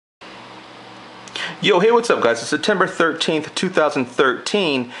Yo, hey, what's up guys? It's September 13th,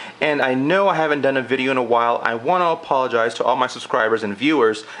 2013, and I know I haven't done a video in a while. I want to apologize to all my subscribers and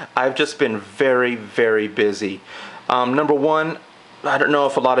viewers. I've just been very busy. Number one, I don't know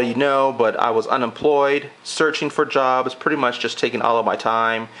if a lot of you know, but I was unemployed, searching for jobs, pretty much just taking all of my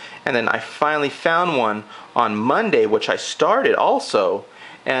time. And then I finally found one on Monday, which I started also.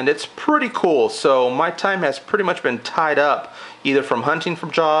 And it's pretty cool. So my time has pretty much been tied up either from hunting for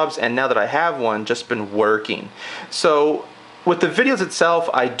jobs, and now that I have one, just been working. So with the videos itself,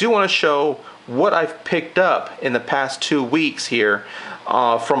 I do want to show what I've picked up in the past 2 weeks here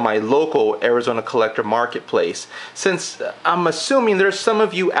from my local Arizona Collector Marketplace. Since I'm assuming there's some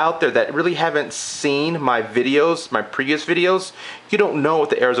of you out there that really haven't seen my videos, my previous videos, you don't know what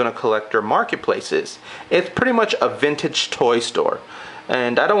the Arizona Collector Marketplace is. It's pretty much a vintage toy store.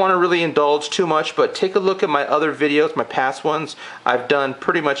 And I don't want to really indulge too much, but take a look at my other videos, my past ones. I've done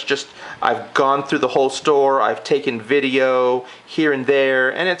pretty much just, I've gone through the whole store, I've taken video here and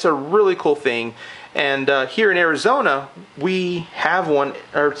there, and it's a really cool thing. And here in Arizona, we have one,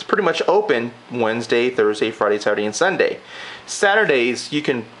 or it's pretty much open Wednesday, Thursday, Friday, Saturday, and Sunday. Saturdays, you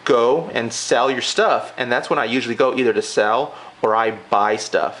can go and sell your stuff, and that's when I usually go, either to sell or I buy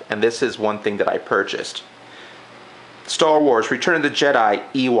stuff. And this is one thing that I purchased. Star Wars Return of the Jedi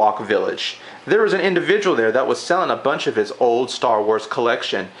Ewok Village. There was an individual there that was selling a bunch of his old Star Wars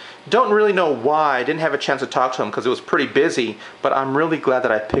collection. Don't really know why. I didn't have a chance to talk to him because it was pretty busy, but I'm really glad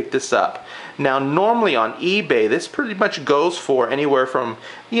that I picked this up. Now normally on eBay this pretty much goes for anywhere from,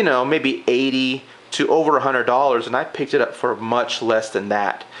 you know, maybe $80 to over $100, and I picked it up for much less than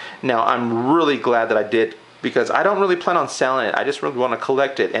that. Now I'm really glad that I did, because I don't really plan on selling it. I just really want to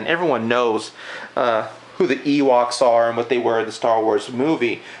collect it, and everyone knows who the Ewoks are and what they were in the Star Wars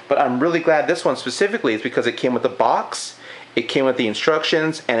movie. But I'm really glad this one specifically is because it came with the box, it came with the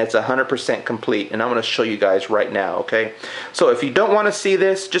instructions, and it's 100% complete. And I'm going to show you guys right now, okay? So if you don't want to see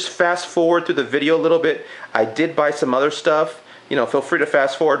this, just fast forward through the video a little bit. I did buy some other stuff. You know, feel free to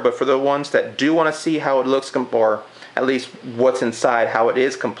fast forward, but for the ones that do want to see how it looks, or at least what's inside, how it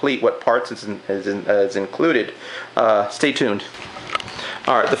is complete, what parts is included, stay tuned.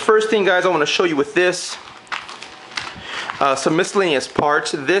 Alright, the first thing, guys, I want to show you with this, some miscellaneous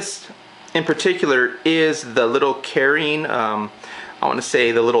parts. This in particular is the little carrying, I want to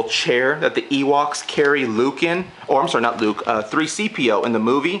say the little chair that the Ewoks carry Luke in, or I'm sorry, not Luke, 3CPO in the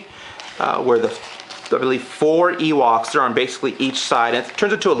movie, where the, I believe, 4 Ewoks are on basically each side, and it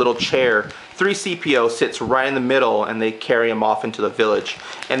turns into a little chair. 3CPO sits right in the middle, and they carry him off into the village.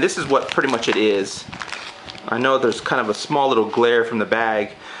 And this is what pretty much it is. I know there's kind of a small little glare from the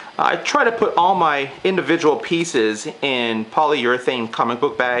bag. I try to put all my individual pieces in polyurethane comic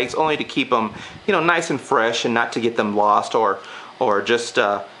book bags, only to keep them, you know, nice and fresh, and not to get them lost or just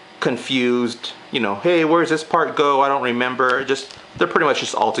confused. You know, hey, where's this part go? I don't remember. Just, they're pretty much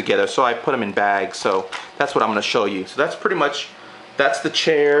just all together. So I put them in bags. So that's what I'm going to show you. So that's pretty much, that's the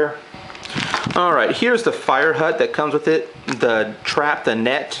chair. All right, here's the fire hut that comes with it. The trap, the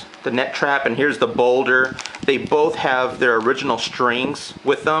net trap, and here's the boulder. They both have their original strings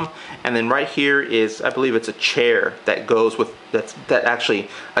with them, and then right here is, I believe it's a chair that goes with, that actually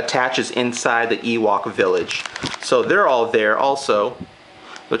attaches inside the Ewok village. So they're all there also,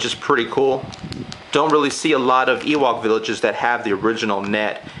 which is pretty cool. Don't really see a lot of Ewok villages that have the original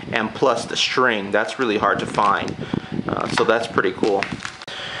net and plus the string. That's really hard to find. So that's pretty cool.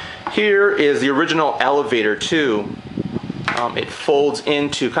 Here is the original elevator too. It folds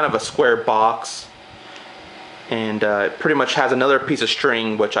into kind of a square box, and it pretty much has another piece of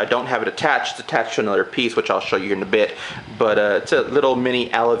string, which I don't have it attached. It's attached to another piece, which I'll show you in a bit. But it's a little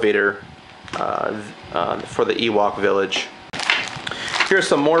mini elevator for the Ewok village. Here's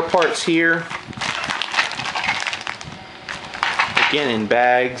some more parts here. Again, in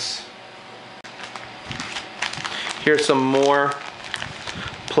bags. Here's some more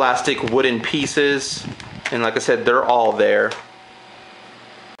plastic wooden pieces. And like I said, they're all there.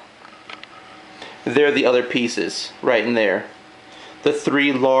 They're the other pieces, right in there. The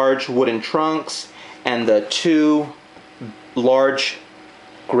 3 large wooden trunks, and the 2 large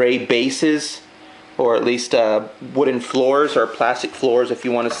gray bases, or at least wooden floors, or plastic floors if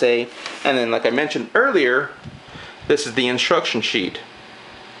you want to say. And then, like I mentioned earlier, this is the instruction sheet.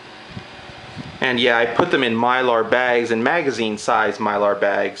 And yeah, I put them in Mylar bags, and magazine size Mylar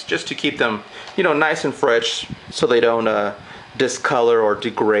bags, just to keep them, you know, nice and fresh, so they don't discolor or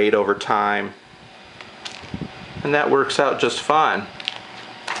degrade over time. And that works out just fine.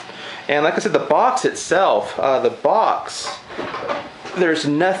 And like I said, the box itself, there's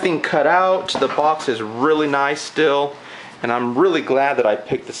nothing cut out. The box is really nice still. And I'm really glad that I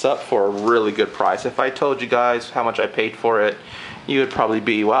picked this up for a really good price. If I told you guys how much I paid for it, you would probably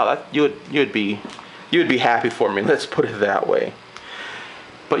be, wow, you'd be happy for me. Let's put it that way.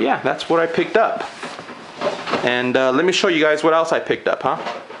 But yeah, that's what I picked up. And let me show you guys what else I picked up, huh?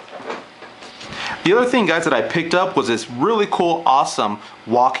 The other thing, guys, that I picked up was this really cool, awesome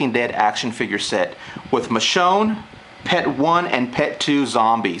Walking Dead action figure set with Michonne, Pet 1, and Pet 2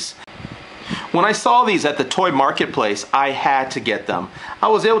 zombies. When I saw these at the toy marketplace, I had to get them. I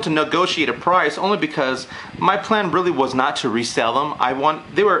was able to negotiate a price only because my plan really was not to resell them.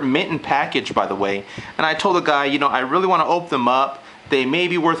 They were mint and packaged, by the way, and I told the guy, you know, I really want to open them up. They may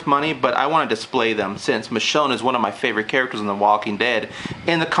be worth money, but I want to display them since Michonne is one of my favorite characters in The Walking Dead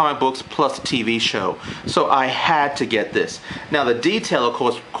in the comic books plus the TV show. So I had to get this. Now the detail, of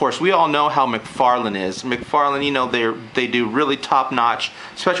course, we all know how McFarlane is. McFarlane, you know, they do really top-notch,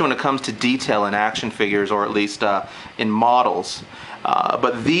 especially when it comes to detail in action figures, or at least in models.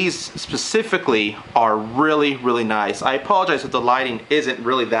 But these specifically are really, really nice. I apologize if the lighting isn't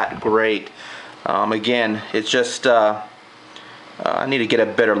really that great. Again, it's just... I need to get a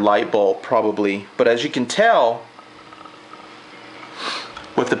better light bulb probably, but as you can tell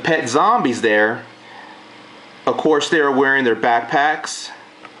with the pet zombies there, of course they're wearing their backpacks.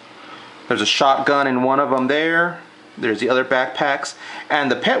 There's a shotgun in one of them there. There's the other backpacks, and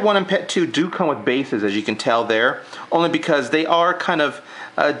the Pet 1 and Pet 2 do come with bases, as you can tell there, only because they are kind of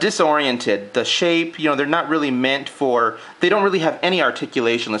disoriented. The shape, you know, they're not really meant for, they don't really have any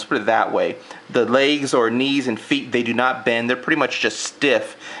articulation, let's put it that way. The legs or knees and feet, they do not bend. They're pretty much just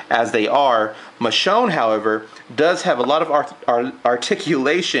stiff as they are. Michonne, however, does have a lot of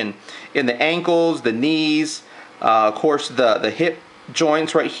articulation in the ankles, the knees, of course the hip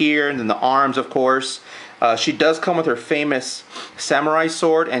joints right here, and then the arms, of course. She does come with her famous samurai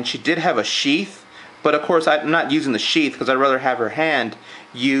sword, and she did have a sheath, but of course I'm not using the sheath because I'd rather have her hand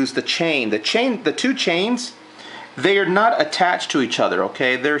use the chain. The two chains, they are not attached to each other,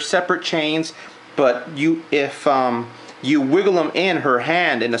 okay? They're separate chains, but if you wiggle them in her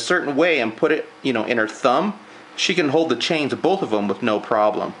hand in a certain way and put it, you know, in her thumb, she can hold the chains of both of them with no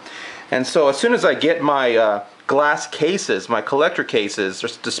problem. And so as soon as I get my glass cases, my collector cases, or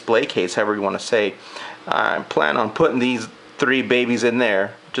display case, however you want to say, I plan on putting these three babies in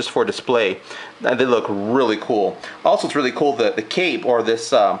there just for display. And they look really cool. Also, it's really cool that the cape or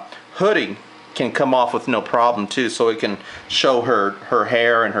this hoodie can come off with no problem too, so it can show her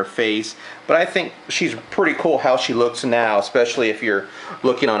hair and her face. But I think she's pretty cool how she looks now, especially if you're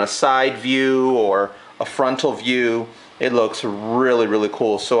looking on a side view or a frontal view. It looks really, really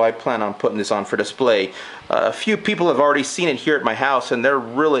cool, so I plan on putting this on for display. A few people have already seen it here at my house, and they're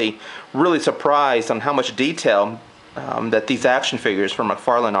really, really surprised on how much detail that these action figures from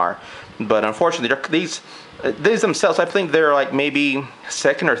McFarlane are. But unfortunately, these themselves, I think they're like maybe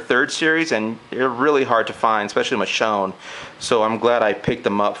second or third series, and they're really hard to find, especially Michonne. So I'm glad I picked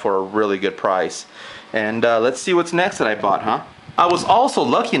them up for a really good price. And let's see what's next that I bought, huh? I was also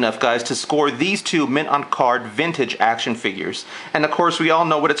lucky enough, guys, to score these two mint on card vintage action figures. And of course, we all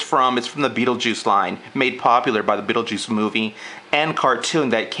know what it's from. It's from the Beetlejuice line, made popular by the Beetlejuice movie and cartoon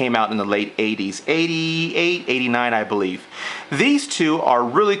that came out in the late 80s, 88, 89, I believe. These two are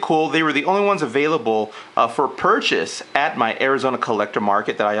really cool. They were the only ones available for purchase at my Arizona collector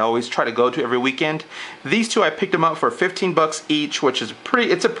market that I always try to go to every weekend. These two, I picked them up for 15 bucks each, which is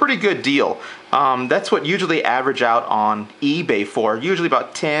it's a pretty good deal. That's what usually average out on eBay for, usually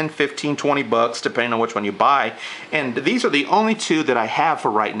about 10, 15, 20 bucks, depending on which one you buy. And these are the only two that I have for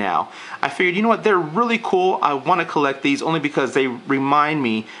right now. I figured, you know what, they're really cool. I want to collect these only because they remind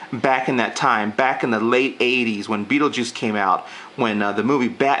me back in that time, back in the late 80s when Beetlejuice came out, when the movie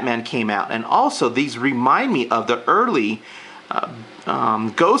Batman came out. And also, these remind me of the early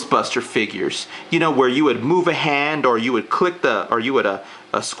Ghostbuster figures, you know, where you would move a hand, or you would click or you would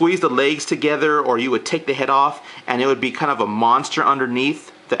squeeze the legs together, or you would take the head off, and it would be kind of a monster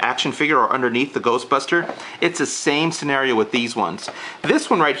underneath the action figure or underneath the Ghostbuster. It's the same scenario with these ones. This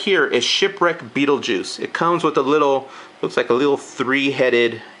one right here is Shipwreck Beetlejuice. It comes with a little, looks like a little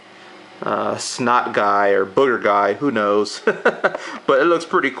three-headed snot guy or booger guy, who knows. But it looks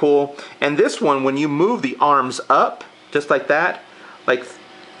pretty cool. And this one, when you move the arms up, just like that, like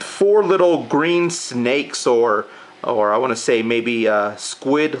four little green snakes, or I want to say maybe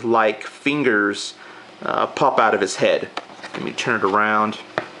squid-like fingers pop out of his head. Let me turn it around.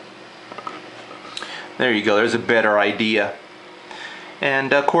 There you go, there's a better idea.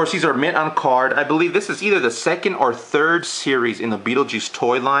 And of course, these are mint on card. I believe this is either the second or third series in the Beetlejuice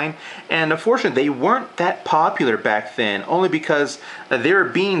toy line. And unfortunately, they weren't that popular back then, only because they were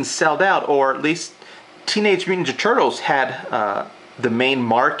being sold out, or at least Teenage Mutant Ninja Turtles had the main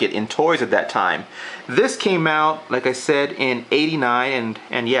market in toys at that time. This came out, like I said, in '89,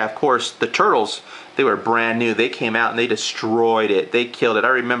 and yeah, of course, the Turtles, they were brand new. They came out and they destroyed it. They killed it. I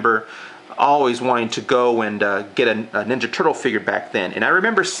remember always wanting to go and get a Ninja Turtle figure back then. And I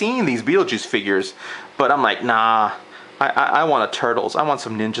remember seeing these Beetlejuice figures, but I'm like, nah, I want a Turtles. I want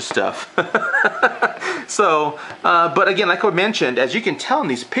some ninja stuff. So, but again, like I mentioned, as you can tell in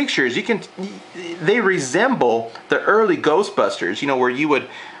these pictures, they resemble the early Ghostbusters, you know, where you would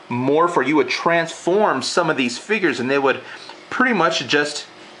morph or you would transform some of these figures and they would pretty much just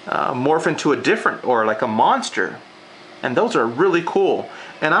morph into a different, or like a monster. And those are really cool.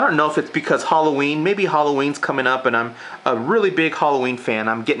 And I don't know if it's because Halloween, maybe Halloween's coming up and I'm a really big Halloween fan.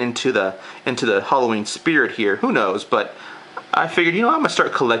 I'm getting into the Halloween spirit here. Who knows? But I figured, you know, I'm going to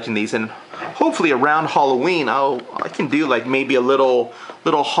start collecting these, and hopefully around Halloween I can do like maybe a little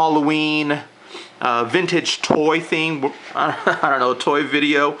Halloween vintage toy thing. I don't know, toy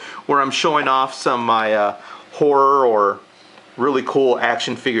video where I'm showing off some of my horror or really cool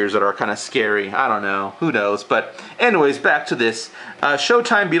action figures that are kind of scary. I don't know. Who knows? But anyways, back to this.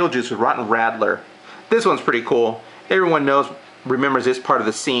 Showtime Beetlejuice with Rotten Rattler. This one's pretty cool. Everyone remembers this part of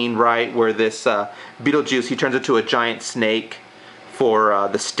the scene, right? Where this Beetlejuice, he turns into a giant snake for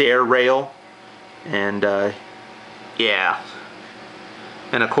the stair rail. And yeah.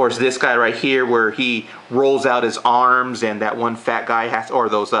 And of course this guy right here where he rolls out his arms and that one fat guy has, or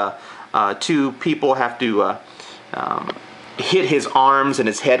those two people have to hit his arms and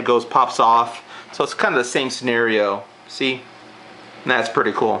his head pops off. So it's kind of the same scenario. See? And that's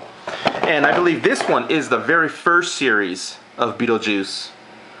pretty cool. And I believe this one is the very first series of Beetlejuice,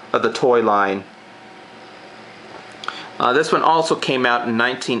 of the toy line. This one also came out in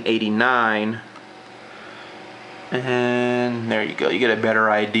 1989. And there you go. You get a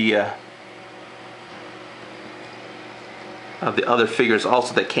better idea of the other figures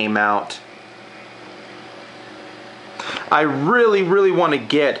also that came out. I really want to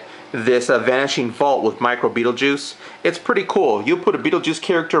get this Vanishing Vault with Micro Beetlejuice. It's pretty cool. You put a Beetlejuice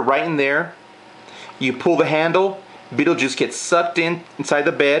character right in there. You pull the handle. Beetlejuice gets sucked inside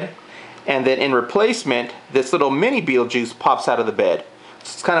the bed. And then in replacement, this little mini Beetlejuice pops out of the bed.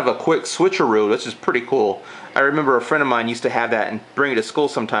 It's kind of a quick switcheroo, which is pretty cool. I remember a friend of mine used to have that and bring it to school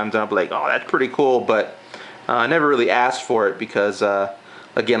sometimes. And I'd be like, oh, that's pretty cool. But I never really asked for it because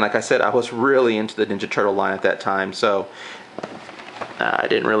again, like I said, I was really into the Ninja Turtle line at that time, so I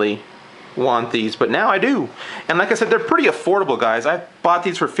didn't really want these, but now I do. And like I said, they're pretty affordable, guys. I bought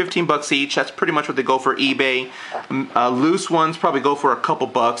these for 15 bucks each. That's pretty much what they go for eBay. Loose ones probably go for a couple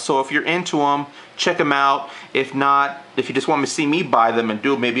bucks, so if you're into them, check them out. If not, if you just want to see me buy them and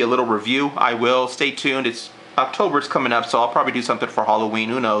do maybe a little review, I will. Stay tuned. It's October's coming up, so I'll probably do something for Halloween,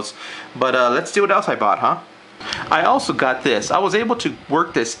 who knows. But let's see what else I bought, huh? I also got this. I was able to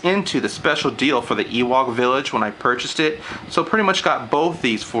work this into the special deal for the Ewok Village when I purchased it. So pretty much got both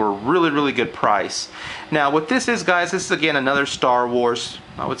these for a really good price. Now what this is, guys, this is again another Star Wars,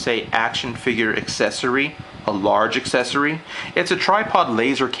 I would say, action figure accessory. A large accessory. It's a tripod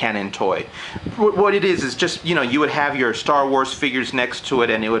laser cannon toy. What it is just, you know, you would have your Star Wars figures next to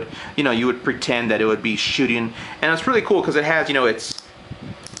it and it would, you know, you would pretend that it would be shooting. And it's really cool because it has, you know, its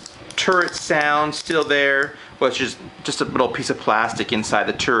turret sound still there, which is just a little piece of plastic inside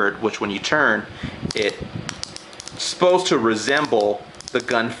the turret, which when you turn, it's supposed to resemble the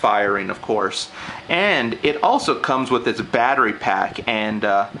gun firing, of course. And it also comes with its battery pack and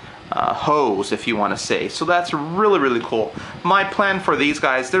hose, if you want to say. So that's really cool. My plan for these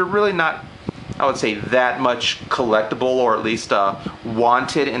guys, they're really not, I would say, that much collectible, or at least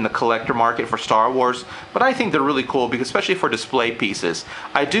wanted in the collector market for Star Wars, but I think they're really cool because, especially for display pieces.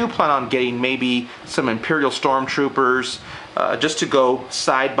 I do plan on getting maybe some Imperial Stormtroopers just to go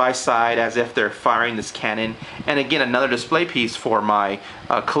side by side as if they're firing this cannon, and again another display piece for my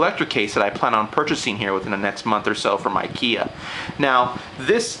collector case that I plan on purchasing here within the next month or so from IKEA. Now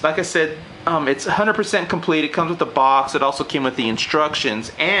this, like I said, it's 100% complete. It comes with the box. It also came with the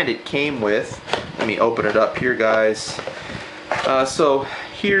instructions, and it came with, let me open it up here, guys. So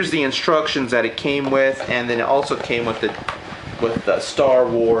here's the instructions that it came with, and then it also came with the Star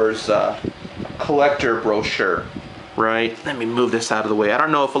Wars collector brochure, right? Let me move this out of the way. I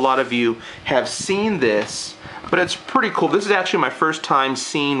don't know if a lot of you have seen this, but it's pretty cool. This is actually my first time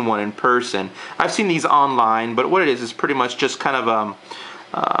seeing one in person. I've seen these online, but what it is pretty much just kind of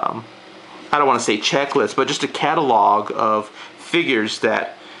I don't want to say checklist, but just a catalog of figures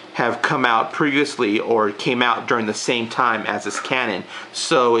that have come out previously or came out during the same time as this canon.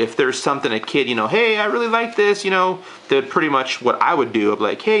 So if there's something a kid, hey, I really like this, they're pretty much what I would do. I'd be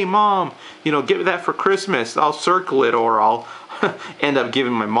like, hey mom, get me that for Christmas. I'll circle it, or I'll end up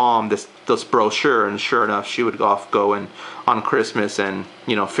giving my mom this brochure, and sure enough, she would go in on Christmas and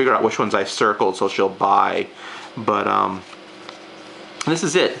figure out which ones I circled, so she'll buy. But this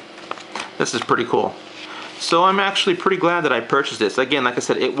is it. This is pretty cool. So I'm actually pretty glad that I purchased this. Again, like I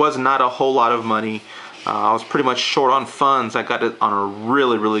said, it was not a whole lot of money. I was pretty much short on funds. I got it on a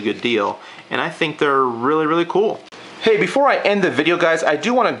really, really good deal, and I think they're really, really cool. Hey, before I end the video, guys, I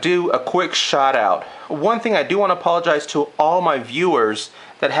do want to do a quick shout out. One thing I do want to apologize to all my viewers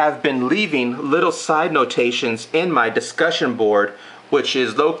that have been leaving little side notations in my discussion board, which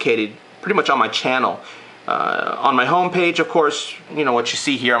is located pretty much on my channel. On my homepage, of course, what you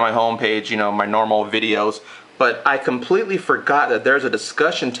see here on my homepage, my normal videos, but I completely forgot that there's a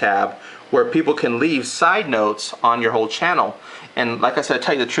discussion tab where people can leave side notes on your whole channel. And like I said, to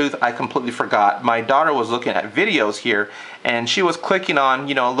tell you the truth, I completely forgot. My daughter was looking at videos here, and she was clicking on,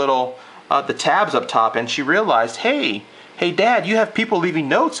 the tabs up top, and she realized, hey Dad, you have people leaving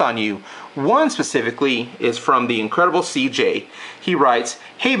notes on you. One specifically is from the incredible CJ. He writes,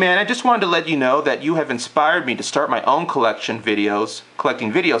 hey man, I just wanted to let you know that you have inspired me to start my own collecting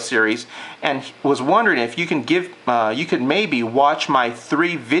video series, and was wondering if you can you could maybe watch my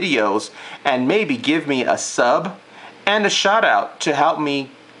 3 videos and maybe give me a sub and a shout out to help me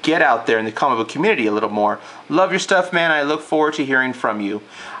get out there in the comic book community a little more. Love your stuff, man. I look forward to hearing from you.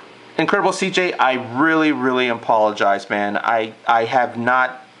 Incredible CJ, I really, really apologize, man. I have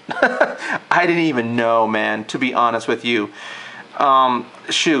not, I didn't even know, man, to be honest with you.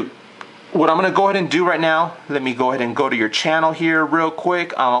 Shoot, what I'm going to go ahead and do right now, let me go ahead and go to your channel here real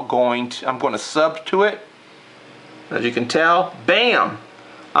quick. I'm going to sub to it. As you can tell, bam,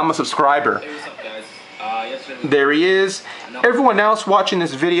 I'm a subscriber. Hey, what's up, guys? There he is. Everyone else watching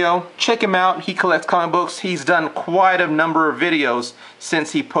this video, check him out. He collects comic books. He's done quite a number of videos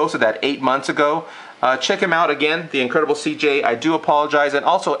since he posted that 8 months ago. Check him out again, the incredible CJ. I do apologize, and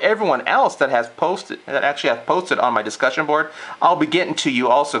also everyone else that actually has posted on my discussion board. I'll be getting to you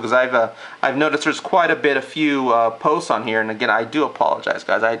also, because I've noticed there's quite a few posts on here, and again, I do apologize,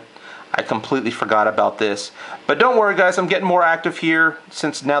 guys. I completely forgot about this. But don't worry, guys, I'm getting more active here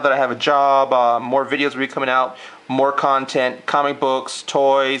since now that I have a job. More videos will be coming out, more content, comic books,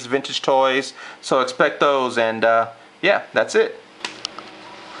 toys, vintage toys. So expect those, and yeah, that's it.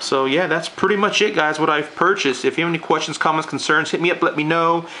 So yeah, that's pretty much it, guys, what I've purchased. If you have any questions, comments, concerns, hit me up, let me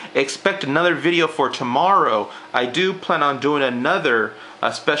know. Expect another video for tomorrow. I do plan on doing another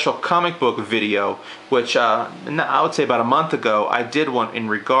special comic book video, which I would say about a month ago, I did one in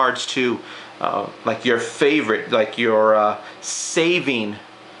regards to like your favorite, like your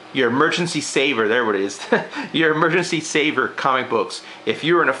your emergency saver, there it is, your emergency saver comic books. If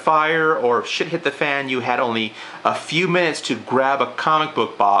you were in a fire or shit hit the fan, you had only a few minutes to grab a comic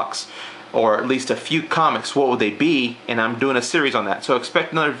book box, or at least a few comics, what would they be? And I'm doing a series on that. So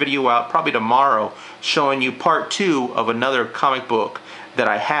expect another video out probably tomorrow showing you part 2 of another comic book that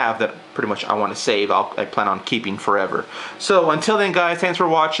I have that pretty much I want to save. I plan on keeping forever. So until then, guys, thanks for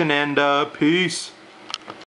watching, and peace.